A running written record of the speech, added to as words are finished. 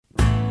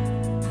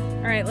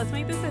right, let's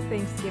make this a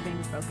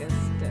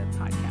Thanksgiving-focused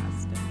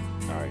podcast.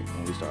 All right,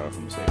 when we start off,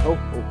 I'm going to say, oh,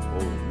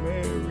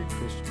 Merry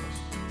Christmas.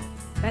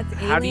 That's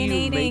How do you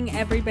alienating make it-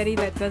 everybody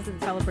that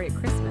doesn't celebrate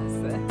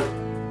Christmas.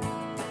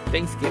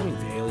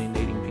 Thanksgiving's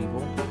alienating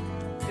people.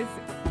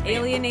 It's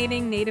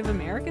alienating Native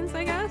Americans,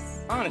 I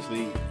guess.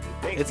 Honestly, It's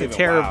a Thanksgiving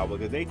terrible- wild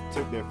because they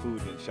took their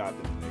food and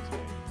shot them the next day.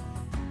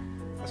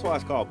 That's why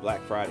it's called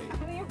Black Friday.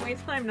 Wait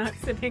till I'm not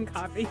sipping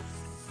coffee.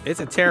 It's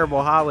a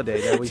terrible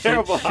holiday that we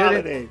Terrible shouldn't-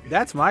 holiday.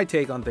 That's my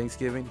take on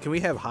Thanksgiving. Can we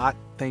have hot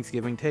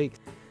Thanksgiving takes?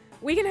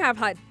 We can have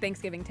hot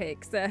Thanksgiving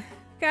takes.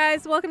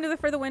 Guys, welcome to the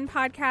For the Win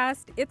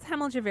podcast. It's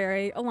Hemel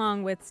Javeri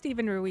along with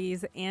Stephen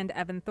Ruiz and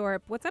Evan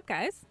Thorpe. What's up,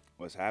 guys?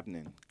 What's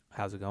happening?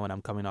 How's it going?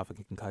 I'm coming off a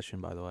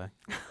concussion, by the way.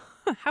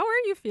 How are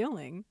you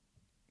feeling?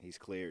 He's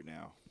cleared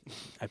now.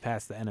 I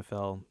passed the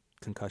NFL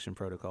concussion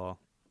protocol.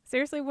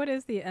 Seriously, what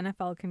is the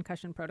NFL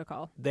concussion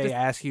protocol? They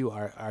ask you,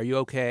 are you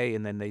okay?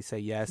 And then they say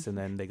yes, and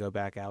then they go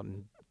back out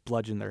and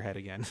bludgeon their head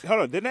again.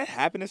 Hold on, didn't that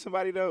happen to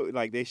somebody though?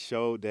 Like they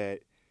showed that.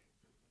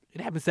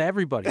 It happens to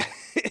everybody.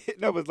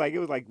 No, it was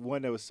like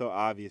one that was so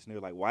obvious, and they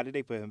were like, "Why did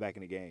they put him back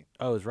in the game?"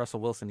 Oh, it was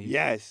Russell Wilson.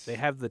 Yes. They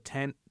have the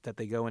tent that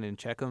they go in and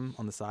check him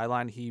on the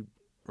sideline.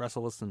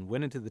 Russell Wilson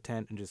went into the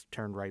tent and just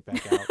turned right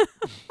back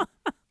out.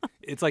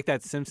 It's like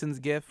that Simpsons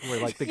gif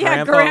where like the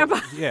Yeah, grandpa. Grandpa.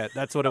 Yeah,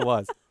 that's what it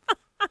was.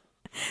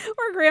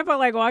 Or Grandpa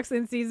walks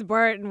in, sees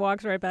Bart, and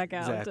walks right back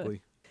out.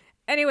 Exactly.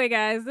 Anyway,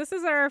 guys, this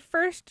is our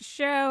first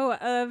show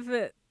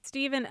of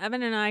Steven,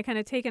 Evan, and I kind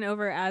of taken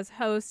over as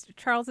host.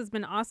 Charles has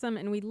been awesome,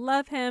 and we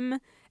love him,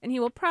 and he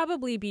will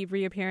probably be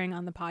reappearing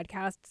on the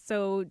podcast,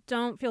 so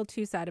don't feel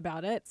too sad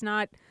about it. It's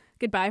not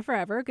goodbye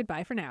forever,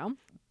 goodbye for now.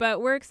 But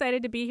we're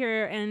excited to be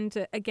here,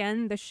 and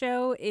again, the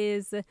show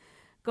is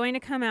going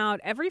to come out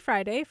every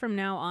Friday from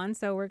now on,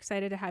 so we're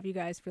excited to have you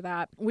guys for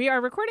that. We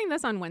are recording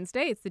this on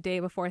Wednesday. It's the day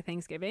before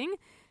Thanksgiving,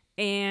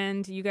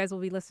 and you guys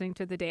will be listening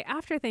to the day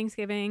after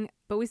Thanksgiving,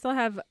 but we still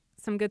have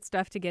some good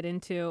stuff to get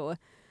into.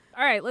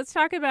 All right, let's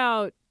talk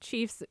about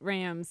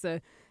Chiefs-Rams,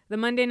 the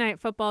Monday Night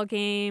Football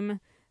game.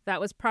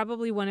 That was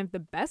probably one of the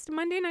best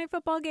Monday Night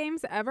Football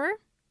games ever.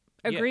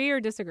 Agree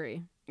or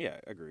disagree? Yeah,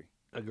 agree.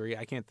 Agree.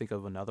 I can't think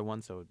of another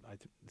one, so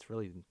it's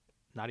really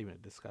not even a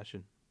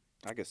discussion.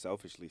 I could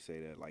selfishly say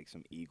that like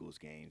some Eagles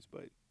games,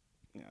 but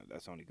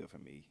that's only good for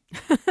me.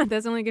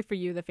 That's only good for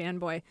you, the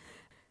fanboy.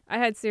 I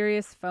had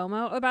serious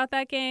FOMO about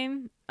that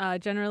game.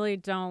 Generally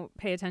don't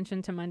pay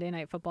attention to Monday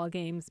Night Football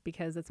games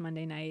because it's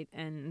Monday night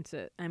and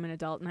I'm an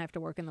adult and I have to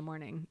work in the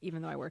morning,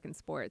 even though I work in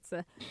sports.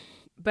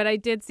 But I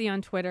did see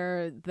on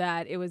Twitter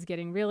that it was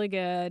getting really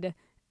good,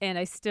 and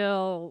I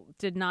still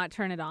did not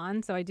turn it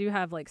on. So I do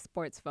have like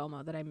sports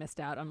FOMO that I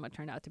missed out on what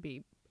turned out to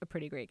be a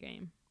pretty great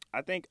game.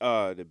 I think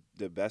the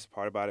best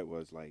part about it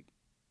was like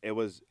it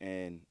was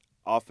an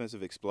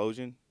offensive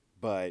explosion,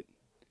 but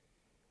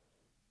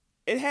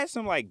it had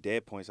some like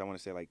dead points. I want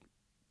to say like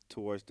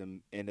towards the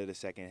end of the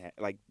second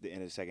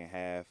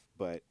half,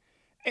 but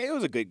it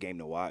was a good game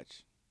to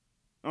watch.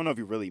 I don't know if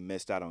you really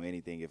missed out on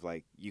anything if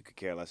like you could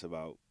care less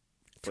about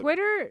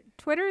Twitter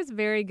is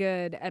very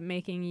good at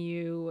making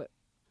you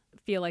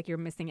feel like you're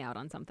missing out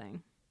on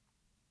something.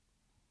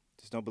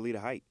 Just don't believe the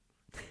hype.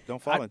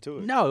 Don't fall into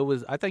it. No,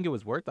 I think it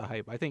was worth the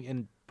hype. I think,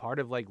 and part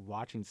of like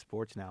watching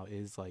sports now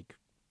is like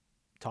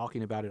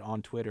talking about it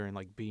on Twitter and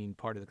like being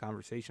part of the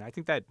conversation. I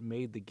think that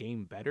made the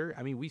game better.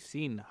 I mean, we've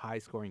seen high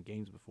scoring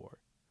games before,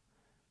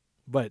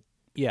 but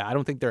yeah, I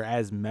don't think they're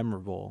as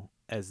memorable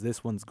as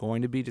this one's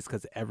going to be just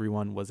because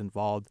everyone was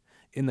involved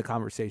in the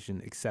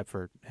conversation except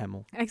for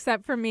Hemel.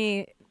 Except for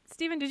me.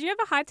 Steven, did you have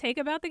a hot take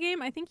about the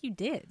game? I think you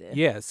did.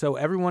 Yeah, so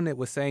everyone that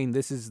was saying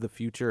this is the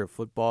future of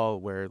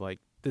football, where like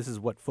this is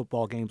what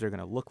football games are going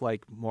to look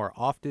like more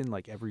often,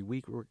 like every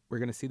week we're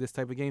going to see this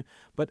type of game.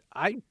 But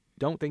I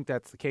don't think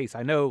that's the case.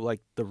 I know like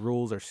the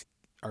rules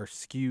are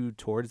skewed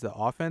towards the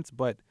offense,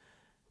 but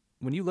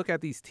when you look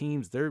at these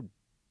teams,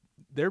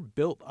 they're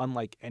built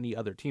unlike any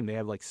other team. They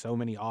have like so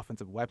many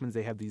offensive weapons.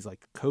 They have these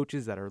like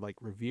coaches that are like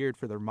revered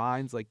for their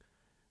minds. Like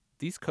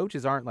these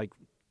coaches aren't like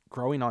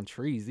growing on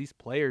trees. These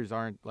players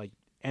aren't like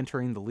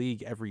entering the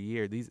league every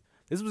year. This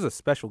was a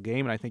special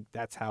game, and I think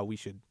that's how we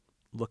should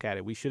look at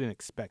it. We shouldn't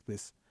expect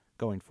this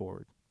going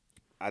forward.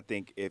 I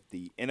think if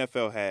the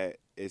NFL had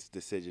its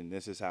decision,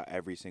 this is how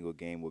every single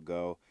game would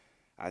go.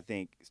 I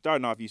think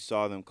starting off, you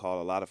saw them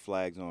call a lot of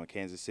flags on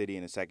Kansas City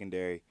in the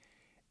secondary,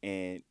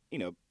 and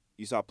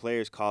you saw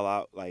players call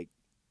out like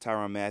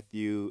Tyrann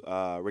Mathieu,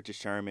 Richard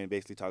Sherman,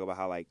 basically talk about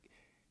how like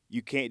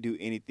you can't do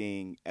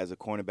anything as a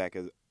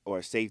cornerback or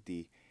a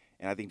safety.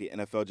 And I think the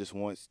NFL just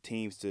wants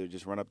teams to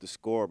just run up the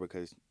score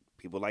because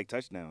people like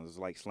touchdowns. It's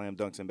like slam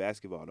dunks in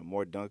basketball. The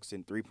more dunks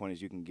and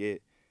three-pointers you can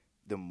get,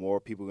 the more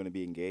people are going to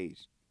be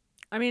engaged.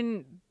 I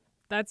mean,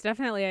 that's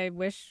definitely, I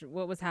wish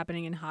what was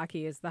happening in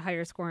hockey is the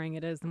higher scoring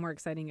it is, the more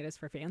exciting it is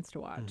for fans to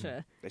watch. Mm-hmm.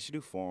 They should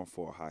do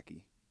 4-on-4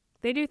 hockey.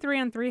 They do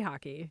 3-on-3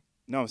 hockey.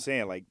 No, I'm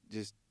saying like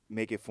just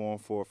make it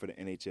 4-on-4 for the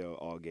NHL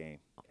all game.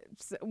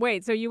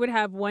 Wait, so you would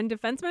have one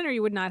defenseman or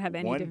you would not have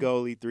any? One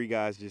goalie, three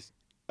guys just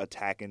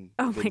attacking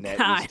Oh the my net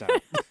God. each time.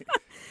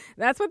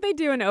 That's what they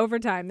do in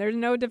overtime. There's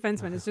no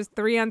defenseman. It's just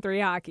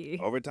 3-on-3 hockey.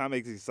 Overtime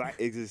is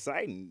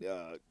exciting.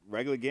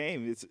 Regular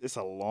game, it's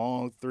a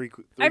long three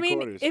I mean,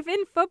 quarters. if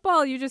in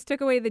football you just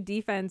took away the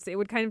defense, it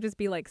would kind of just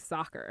be like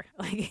soccer.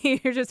 Like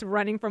you're just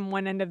running from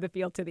one end of the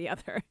field to the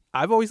other.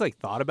 I've always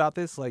thought about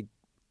this,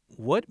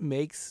 what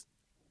makes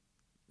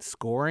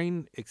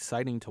scoring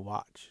exciting to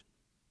watch?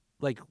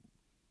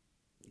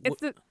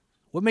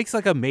 What makes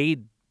a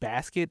made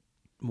basket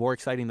more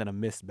exciting than a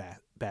missed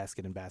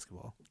basket in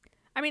basketball?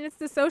 I mean, it's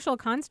the social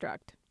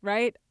construct,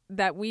 right?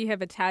 That we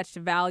have attached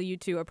value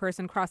to a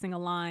person crossing a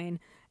line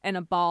and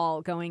a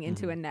ball going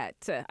into a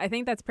net. I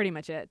think that's pretty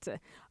much it.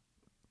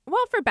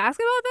 Well, for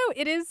basketball, though,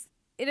 it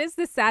is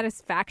the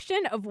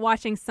satisfaction of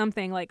watching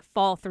something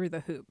fall through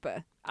the hoop.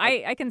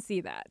 I can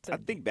see that. I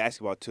think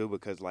basketball, too,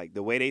 because,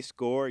 the way they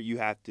score, you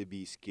have to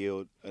be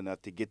skilled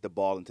enough to get the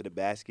ball into the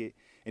basket.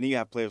 And then you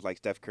have players like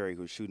Steph Curry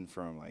who's shooting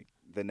from,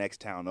 the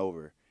next town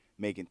over,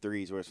 making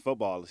threes. Whereas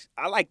football,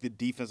 I like the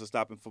defense of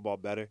stopping football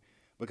better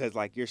because,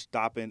 you're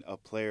stopping a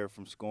player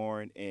from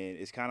scoring. And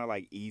it's kind of,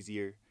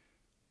 easier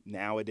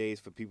nowadays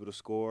for people to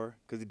score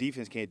because the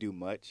defense can't do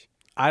much.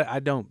 I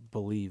don't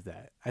believe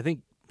that. I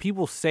think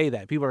people say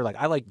that. People are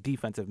I like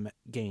defensive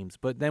games.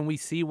 But then we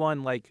see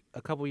one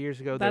a couple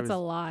years ago. That's a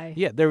lie.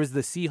 Yeah, there was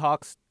the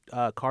Seahawks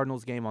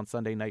Cardinals game on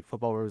Sunday Night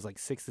Football where it was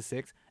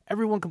 6-6.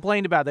 Everyone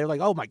complained about it. They were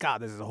oh my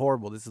God, this is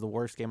horrible. This is the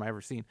worst game I've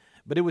ever seen.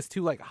 But it was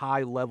two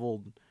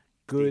high-level,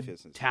 good,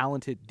 defenses.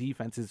 Talented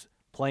defenses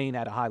playing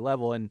at a high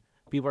level, and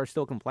people are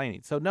still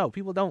complaining. So no,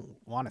 people don't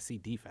want to see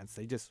defense.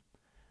 They just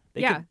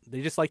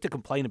like to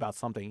complain about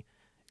something,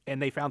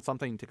 and they found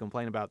something to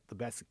complain about. The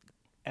best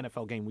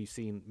NFL game we've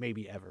seen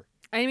maybe ever.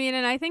 I mean,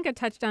 and I think a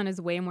touchdown is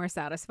way more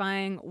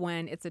satisfying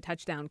when it's a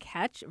touchdown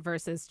catch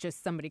versus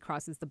just somebody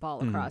crosses the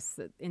ball across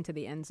into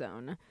the end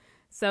zone.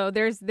 So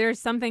there's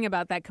something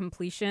about that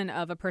completion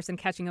of a person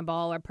catching a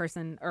ball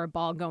or a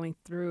ball going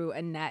through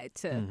a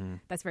net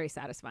that's very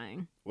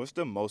satisfying. What's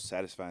the most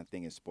satisfying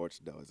thing in sports,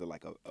 though? Is it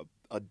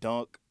a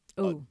dunk,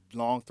 Ooh. a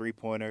long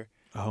three-pointer,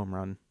 A home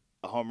run.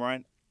 a home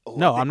run? Oh,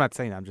 No, I'm not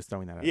saying that. I'm just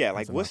throwing that out. Yeah,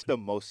 as an what's option. the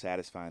most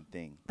satisfying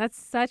thing?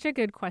 That's such a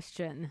good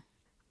question.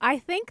 I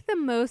think the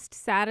most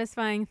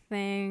satisfying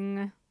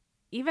thing,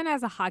 even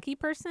as a hockey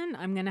person,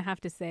 I'm going to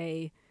have to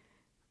say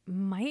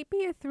might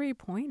be a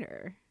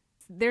three-pointer.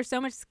 There's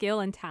so much skill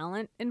and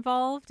talent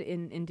involved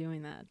in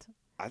doing that.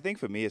 I think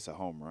for me it's a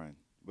home run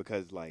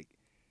because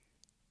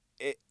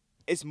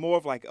it's more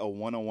of a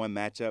one-on-one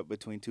matchup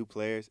between two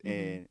players,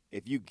 and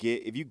if you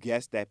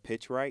guess that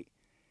pitch right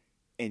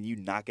and you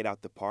knock it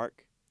out the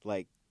park,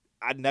 I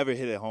never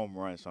hit a home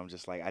run, so I'm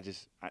just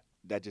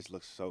that just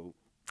looks so.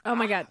 Oh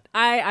my God.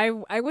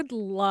 I would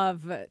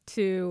love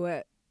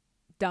to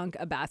dunk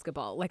a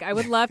basketball. I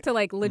would love to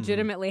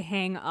legitimately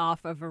hang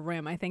off of a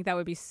rim. I think that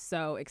would be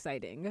so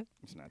exciting.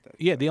 It's not that.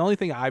 Yeah, the only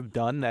thing I've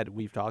done that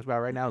we've talked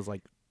about right now is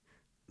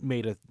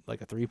made a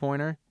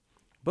three-pointer.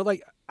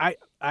 But I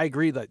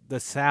agree that the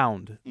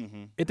sound,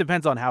 it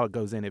depends on how it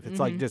goes in. If it's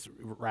just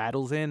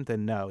rattles in,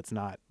 then no, it's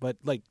not. But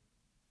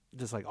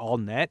just all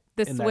net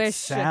The and swish.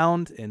 that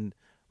sound and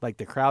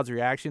the crowd's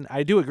reaction.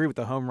 I do agree with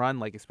the home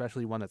run,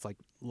 especially one that's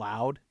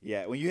loud.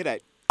 Yeah, when you hear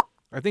that.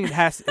 I think it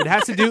has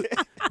to do.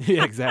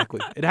 Yeah,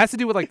 exactly. It has to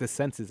do with the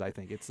senses. I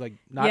think it's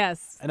not.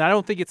 Yes. And I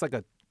don't think it's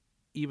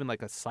even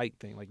a sight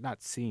thing,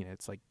 not seeing it.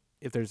 It's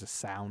if there's a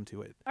sound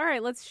to it. All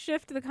right, let's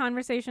shift the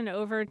conversation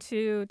over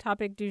to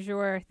topic du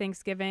jour,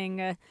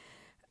 Thanksgiving.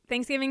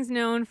 Thanksgiving's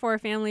known for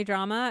family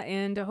drama,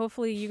 and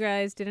hopefully you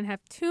guys didn't have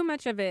too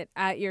much of it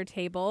at your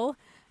table,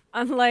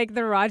 unlike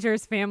the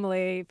Rodgers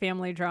family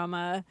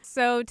drama.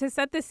 So to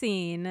set the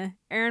scene,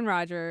 Aaron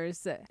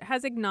Rodgers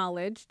has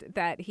acknowledged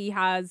that he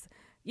has,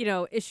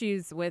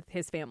 issues with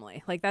his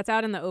family. That's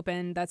out in the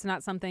open. That's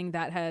not something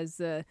that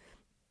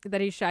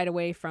that he's shied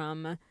away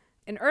from.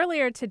 And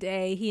earlier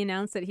today, he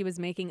announced that he was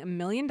making $1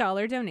 million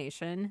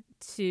donation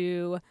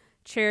to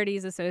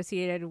charities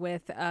associated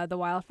with the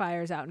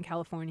wildfires out in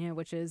California,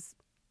 which is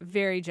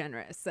very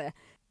generous.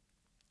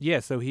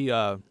 Yeah, so he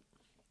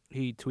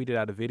tweeted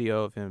out a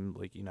video of him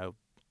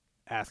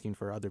asking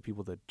for other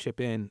people to chip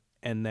in,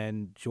 and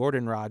then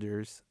Jordan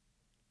Rodgers,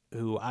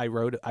 who I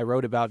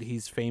wrote about,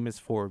 he's famous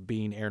for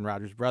being Aaron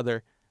Rodgers'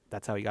 brother.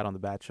 That's how he got on The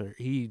Bachelor.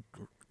 He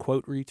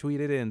quote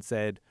retweeted it and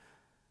said,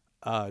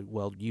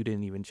 well, you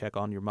didn't even check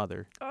on your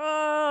mother.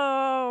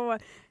 Oh,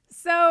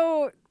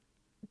 so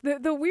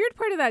the weird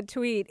part of that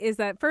tweet is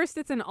that first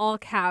it's in all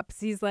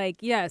caps. He's like,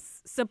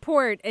 yes,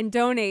 support and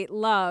donate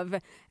love.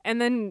 And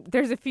then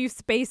there's a few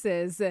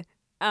spaces.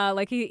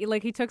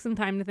 He took some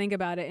time to think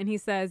about it. And he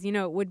says,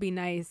 it would be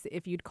nice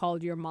if you'd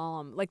called your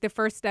mom. The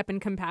first step in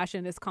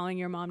compassion is calling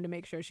your mom to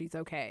make sure she's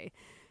okay.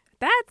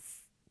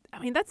 That's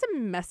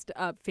some messed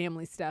up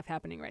family stuff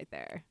happening right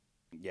there.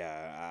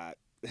 Yeah,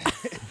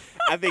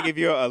 I think if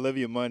you're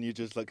Olivia Munn, you're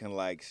just looking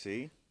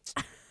see,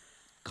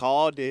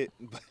 called it.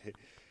 But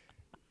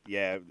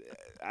yeah,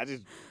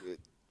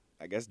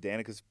 I guess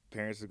Danica's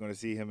parents are going to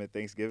see him at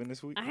Thanksgiving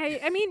this week.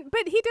 I mean,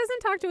 but he doesn't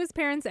talk to his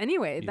parents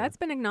anyway. Yeah. That's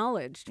been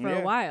acknowledged for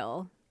a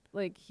while.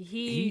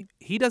 He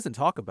doesn't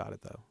talk about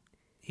it though.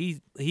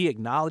 he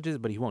acknowledges,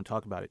 but he won't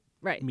talk about it.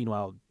 Right.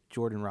 Meanwhile,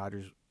 Jordan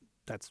Rodgers,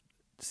 that's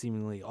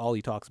seemingly all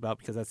he talks about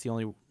because that's the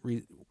only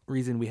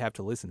reason we have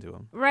to listen to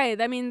him.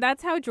 Right. I mean,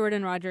 that's how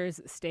Jordan Rodgers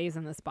stays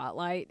in the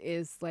spotlight,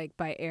 is like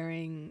by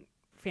airing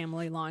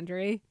family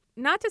laundry.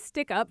 Not to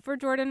stick up for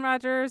Jordan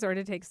Rodgers or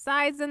to take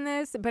sides in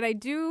this, but I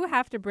do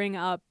have to bring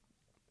up,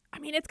 I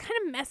mean, it's kind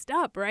of messed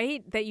up,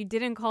 right? That you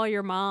didn't call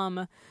your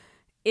mom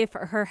if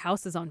her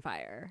house is on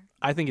fire.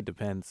 I think it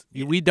depends.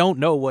 We don't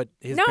know what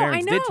his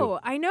parents did to him.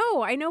 I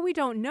know we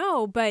don't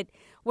know, but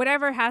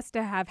whatever has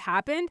to have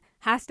happened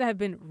has to have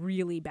been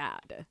really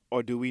bad.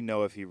 Or do we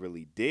know if he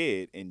really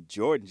did and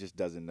Jordan just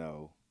doesn't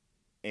know?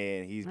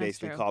 And he's That's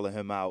basically true. calling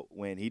him out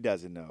when he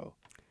doesn't know.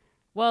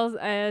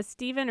 Well,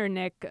 Steven or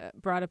Nick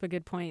brought up a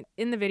good point.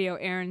 In the video,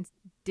 Aaron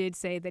did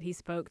say that he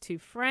spoke to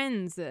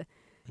friends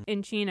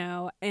in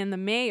Chino and the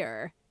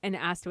mayor and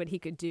asked what he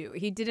could do.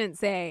 He didn't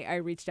say, I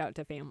reached out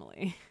to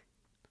family.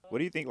 What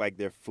do you think like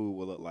their food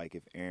will look like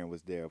if Aaron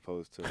was there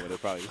opposed to what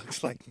it probably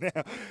looks like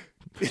now?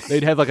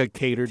 They'd have like a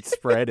catered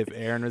spread if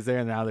Aaron was there,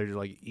 and now they're just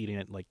like eating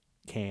it like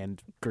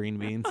canned green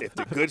beans. If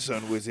the good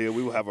son was here,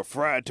 we would have a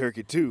fried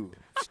turkey too.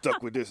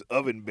 Stuck with this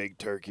oven baked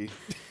turkey.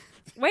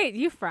 Wait,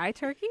 you fry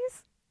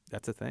turkeys?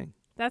 That's a thing.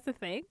 That's a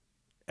thing?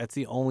 That's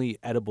the only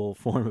edible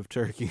form of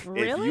turkey.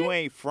 Really? If you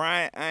ain't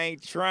frying, I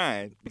ain't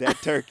trying that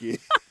turkey.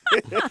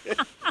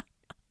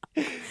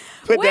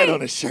 Put that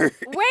on a shirt.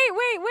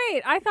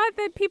 Wait. I thought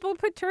that people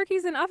put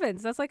turkeys in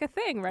ovens. That's like a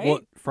thing, right?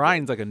 Well,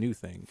 frying's like a new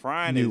thing.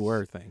 Frying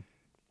newer thing.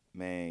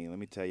 Man, let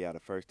me tell y'all, the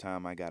first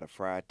time I got a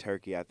fried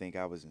turkey, I think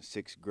I was in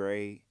 6th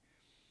grade.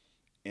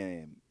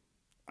 And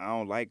I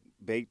don't like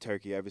baked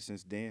turkey ever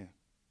since then.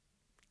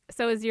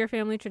 So is your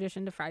family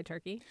tradition to fry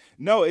turkey?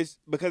 No, it's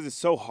because it's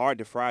so hard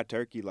to fry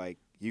turkey. Like,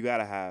 you got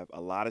to have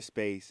a lot of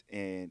space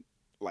and,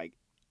 like,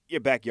 your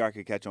backyard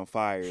could catch on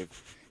fire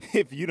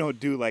if you don't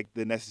do, like,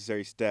 the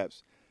necessary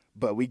steps.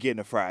 But we getting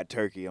a fried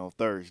turkey on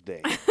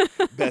Thursday.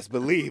 Best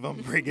believe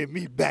I'm bringing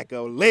me back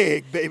a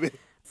leg, baby.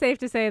 Safe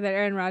to say that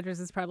Aaron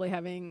Rodgers is probably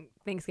having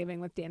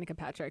Thanksgiving with Danica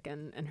Patrick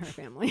and her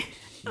family.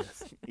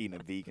 Yes. Eating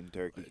a vegan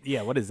turkey.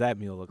 Yeah, what does that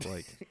meal look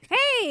like?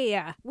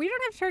 Hey, we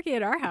don't have turkey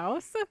at our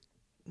house.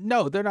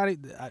 No, they're not.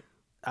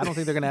 I don't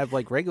think they're going to have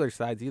like regular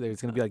sides either.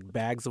 It's going to be like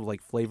bags of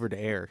like flavored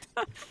air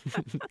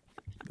that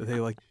they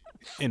like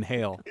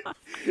inhale.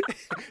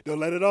 Don't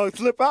let it all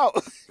slip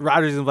out.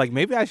 Rodgers is like,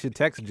 maybe I should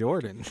text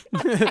Jordan.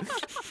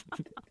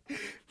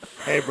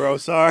 Hey, bro,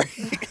 sorry.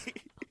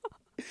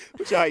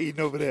 What y'all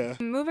eating over there?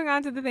 Moving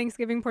on to the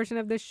Thanksgiving portion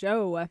of the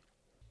show.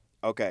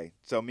 Okay,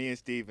 so me and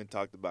Steven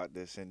talked about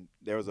this, and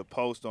there was a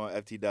post on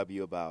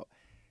FTW about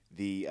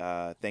the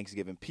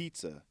Thanksgiving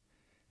pizza.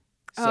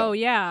 Oh,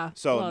 yeah.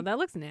 so- well, that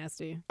looks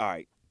nasty. All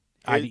right,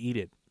 I'd eat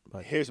it.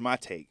 But here's my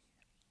take.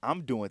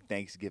 I'm doing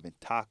Thanksgiving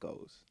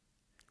tacos.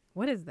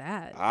 What is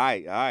that? All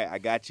right, I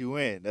got you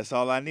in. That's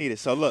all I needed.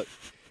 So look,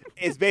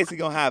 it's basically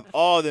gonna have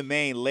all the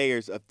main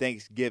layers of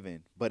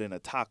Thanksgiving, but in a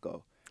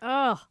taco.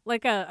 Oh,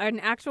 like an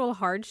actual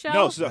hard shell?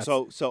 No,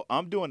 so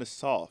I'm doing the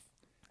soft.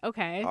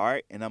 Okay. All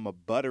right, and I'm gonna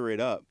butter it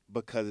up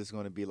because it's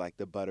gonna be like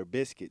the butter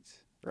biscuits,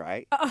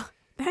 right?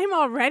 I'm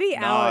already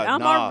out.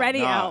 I'm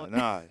already out.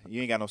 Nah,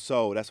 you ain't got no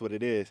soul. That's what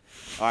it is.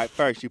 All right,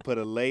 first you put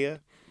a layer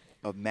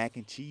of mac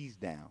and cheese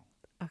down.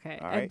 Okay.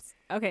 All right.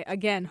 Okay,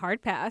 again,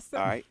 hard pass.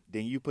 All right,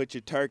 then you put your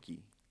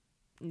turkey,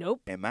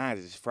 Nope. and mine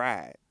is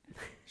fried,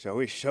 so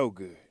it's so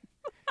good.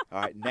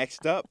 All right,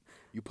 next up,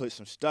 you put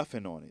some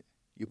stuffing on it.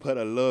 You put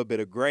a little bit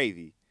of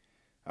gravy,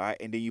 all right,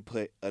 and then you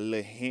put a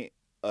little hint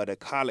of the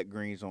collard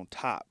greens on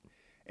top.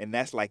 And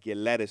that's like your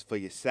lettuce for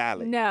your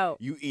salad. No.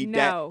 You eat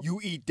No. that. You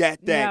eat that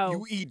thing. No.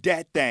 You eat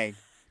that thing.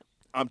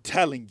 I'm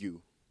telling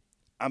you.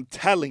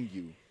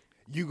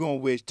 You gonna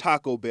wish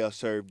Taco Bell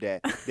served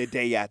that the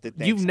day after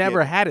Thanksgiving. you've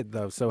never had it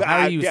though, so how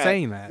are you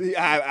saying that?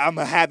 I'm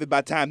gonna have it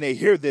by the time they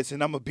hear this,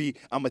 and I'm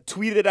gonna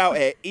tweet it out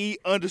at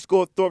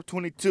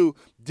E_Thorpe22.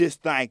 This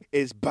thing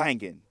is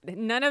banging.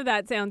 None of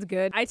that sounds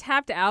good. I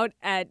tapped out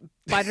at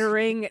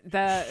buttering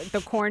the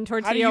corn How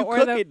do tortilla you or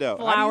cook the it though?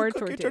 flour How do you cook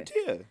tortilla. your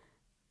tortilla?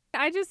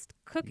 I just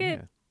cook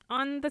it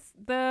on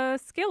the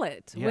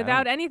skillet Yeah,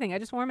 without anything. I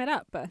just warm it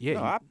up. Yeah,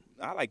 No,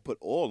 I like put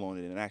oil on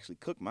it and actually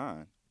cook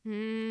mine.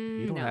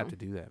 you don't no. have to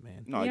do that,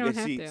 man. No, You don't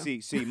have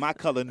to. see, my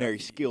culinary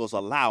skills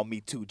allow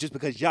me to. Just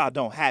because y'all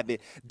don't have it,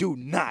 do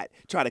not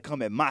try to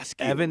come at my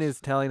skills. Evan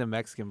is telling a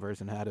Mexican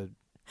person how to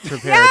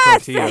prepare Yes!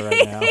 a tortilla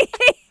right now.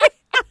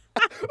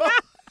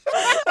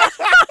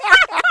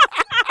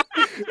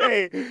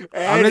 Hey,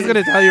 I'm just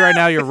gonna tell you right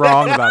now you're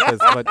wrong about this,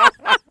 but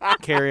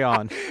carry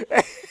on.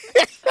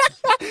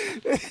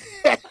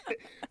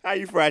 How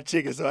you fry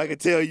chicken so I can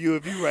tell you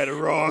if you right or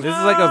wrong. This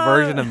is like a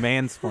version of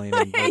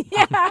mansplaining. But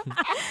Yeah.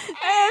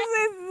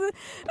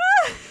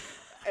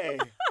 Hey,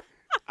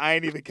 I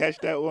ain't even catch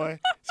that one.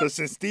 So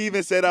since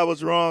Steven said I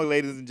was wrong,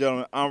 ladies and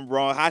gentlemen, I'm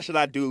wrong. How should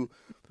I do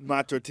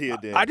my tortilla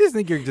then? I just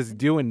think you're just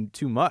doing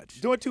too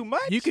much. Doing too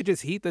much? You could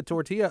just heat the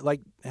tortilla,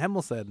 like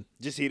Hemmel said.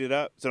 just heat it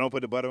up, so don't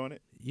put the butter on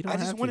it. You don't I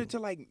just have wanted to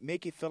like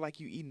make it feel like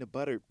you eating a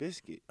buttered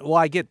biscuit. Well,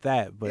 I get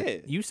that, but Yeah.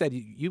 you said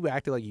you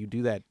acted like you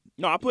do that.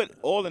 No, I put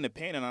oil in the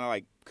pan and I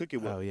like cook it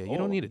with. Oh yeah, you oil.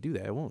 don't need to do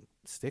that. It won't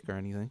stick or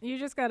anything. You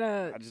just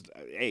gotta.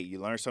 Hey, you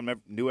learn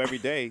something new every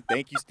day.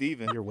 Thank you,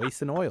 Steven. You're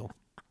wasting oil.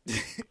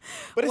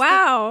 But it's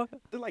Wow.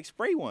 the like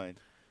spray one.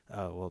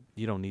 Oh well,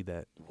 you don't need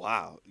that.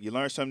 Wow, you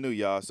learn something new,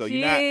 y'all. So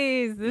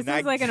Jeez, this not-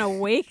 is like an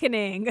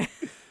awakening.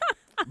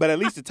 but at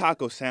least the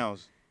taco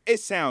sounds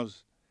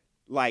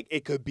like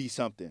it could be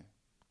something.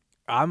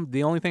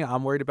 The only thing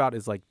I'm worried about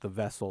is like the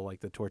vessel, like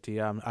the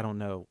tortilla. I don't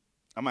know.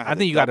 I might have I think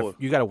to you double,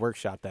 gotta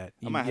workshop that.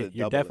 I might have to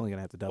You're double it. definitely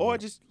gonna have to double. or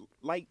it. just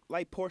light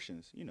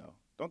portions.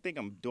 Don't think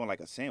I'm doing like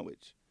a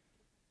sandwich.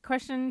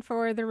 Question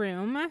for the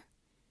room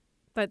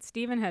that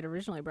Steven had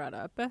originally brought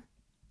up.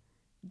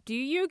 Do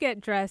you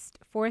get dressed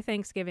for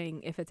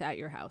Thanksgiving if it's at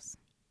your house?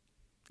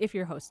 If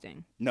you're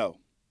hosting? No,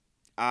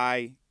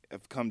 I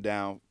have come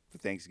down for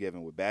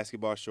Thanksgiving with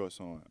basketball shorts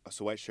on, a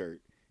sweatshirt,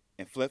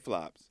 and flip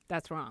flops.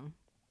 That's wrong.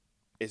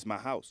 It's my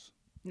house.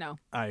 No.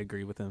 I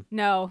agree with him.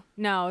 No,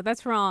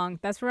 that's wrong.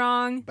 That's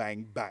wrong.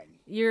 Bang bang.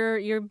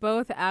 You're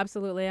both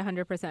absolutely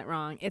 100%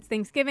 wrong. It's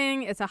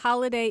Thanksgiving. It's a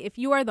holiday. If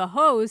you are the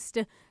host,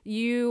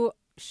 you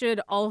should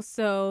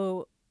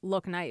also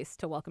look nice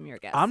to welcome your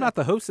guests. I'm not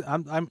the host.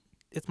 I'm.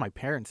 It's my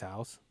parents'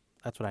 house.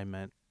 That's what I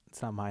meant.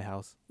 It's not my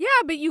house. Yeah,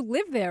 but you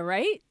live there,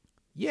 right?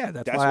 Yeah,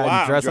 that's That's why why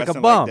I'm I'm dressed like a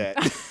dressing bum. like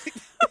that.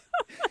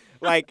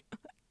 Like,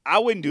 I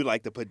wouldn't do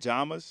like the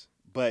pajamas,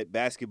 but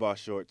basketball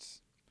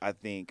shorts I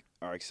think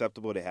are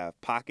acceptable. They have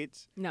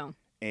pockets, No.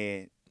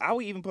 and I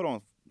would even put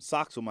on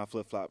socks with my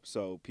flip flops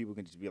so people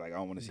can just be like, I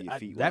don't want to see your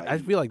feet. while I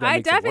eat. feel like that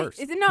makes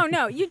it worse.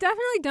 No, you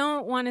definitely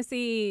don't want to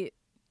see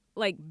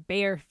like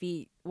bare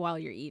feet while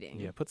you're eating.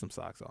 Yeah, put some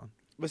socks on.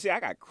 But see,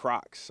 I got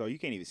Crocs, so you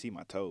can't even see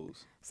my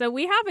toes. So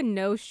we have a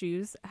no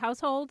shoes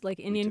household. Like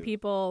Indian too.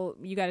 people,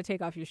 you got to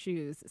take off your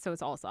shoes, so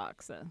it's all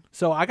socks. So.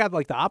 So I got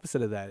like the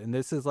opposite of that, and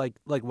this is like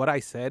what I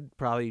said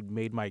probably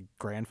made my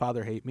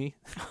grandfather hate me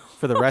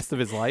for the rest of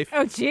his life.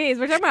 Oh, geez,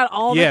 we're talking about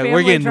all the Yeah, family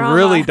we're getting drama.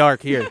 really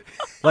dark here.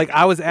 Like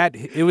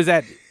it was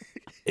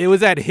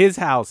at his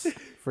house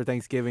for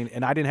Thanksgiving,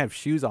 and I didn't have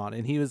shoes on,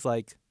 and he was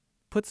like,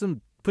 put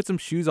some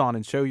shoes on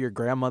and show your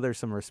grandmother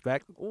some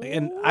respect.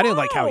 And I didn't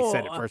like how he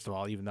said it, Whoa. first of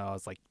all, even though I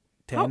was like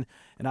 10,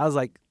 and I was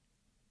like,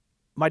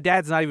 my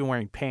dad's not even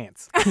wearing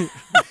pants.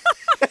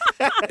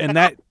 And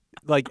that,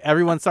 like,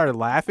 everyone started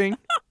laughing,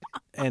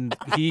 and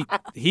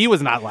he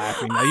was not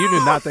laughing. Now, you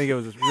did not think it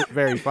was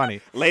very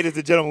funny. Ladies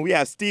and gentlemen, we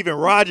have Steven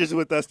Rogers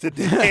with us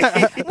today.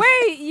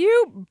 Wait,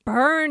 you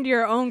burned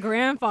your own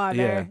grandfather.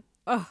 Yeah.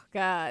 Oh,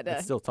 God.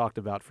 It's still talked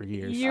about for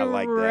years. You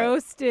like that.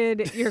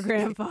 roasted your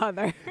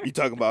grandfather. You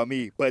talking about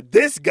me, but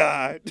this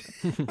guy.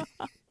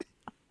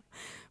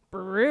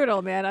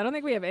 Brutal, man. I don't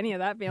think we have any of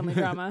that family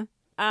drama.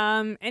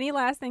 Any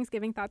last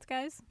Thanksgiving thoughts,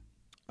 guys?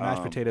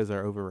 Mashed potatoes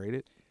are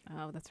overrated.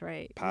 Oh, that's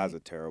right. Pies are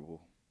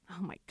terrible.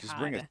 Oh, my God. Just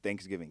bring a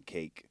Thanksgiving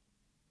cake.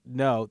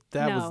 No,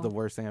 that was No. the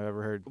worst thing I've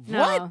ever heard. No,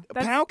 What? A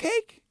that's- pound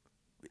cake?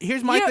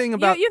 Here's my thing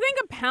about You think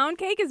a pound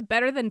cake is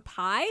better than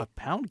pie? a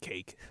pound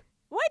cake.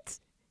 What?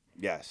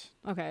 Yes.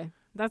 Okay,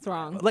 that's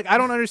wrong. Like, I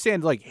don't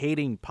understand like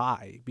hating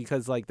pie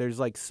because like there's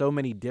like so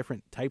many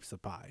different types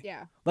of pie.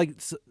 Yeah. Like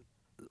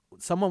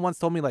someone once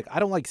told me like I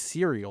don't like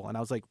cereal, and I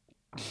was like,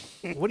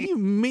 what do you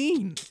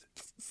mean?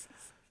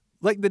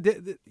 Like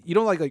you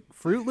don't like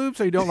Fruit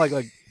Loops, or you don't like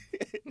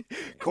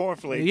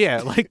Cornflakes.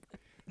 yeah, like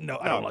no,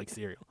 I don't No. like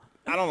cereal.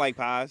 I don't like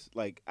pies.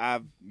 Like,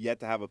 I've yet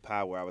to have a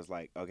pie where I was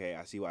like, okay,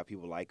 I see why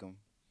people like them.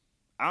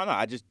 I don't know.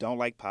 I just don't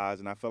like pies,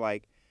 and I feel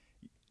like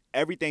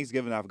every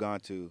Thanksgiving I've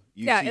gone to,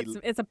 you see,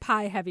 it's a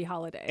pie heavy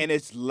holiday. and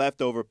it's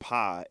leftover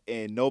pie,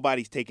 and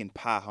nobody's taking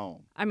pie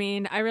home. I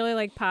mean, I really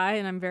like pie,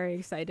 and I'm very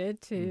excited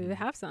to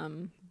have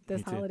some this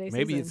Me too. holiday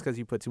Maybe it's season. because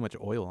you put too much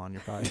oil on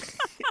your pie.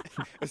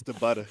 It's the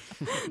butter.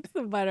 It's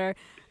the butter.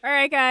 All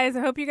right, guys. I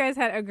hope you guys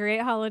had a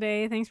great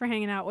holiday. Thanks for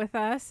hanging out with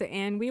us,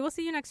 and we will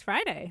see you next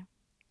Friday.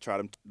 Try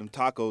them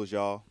tacos,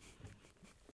 y'all.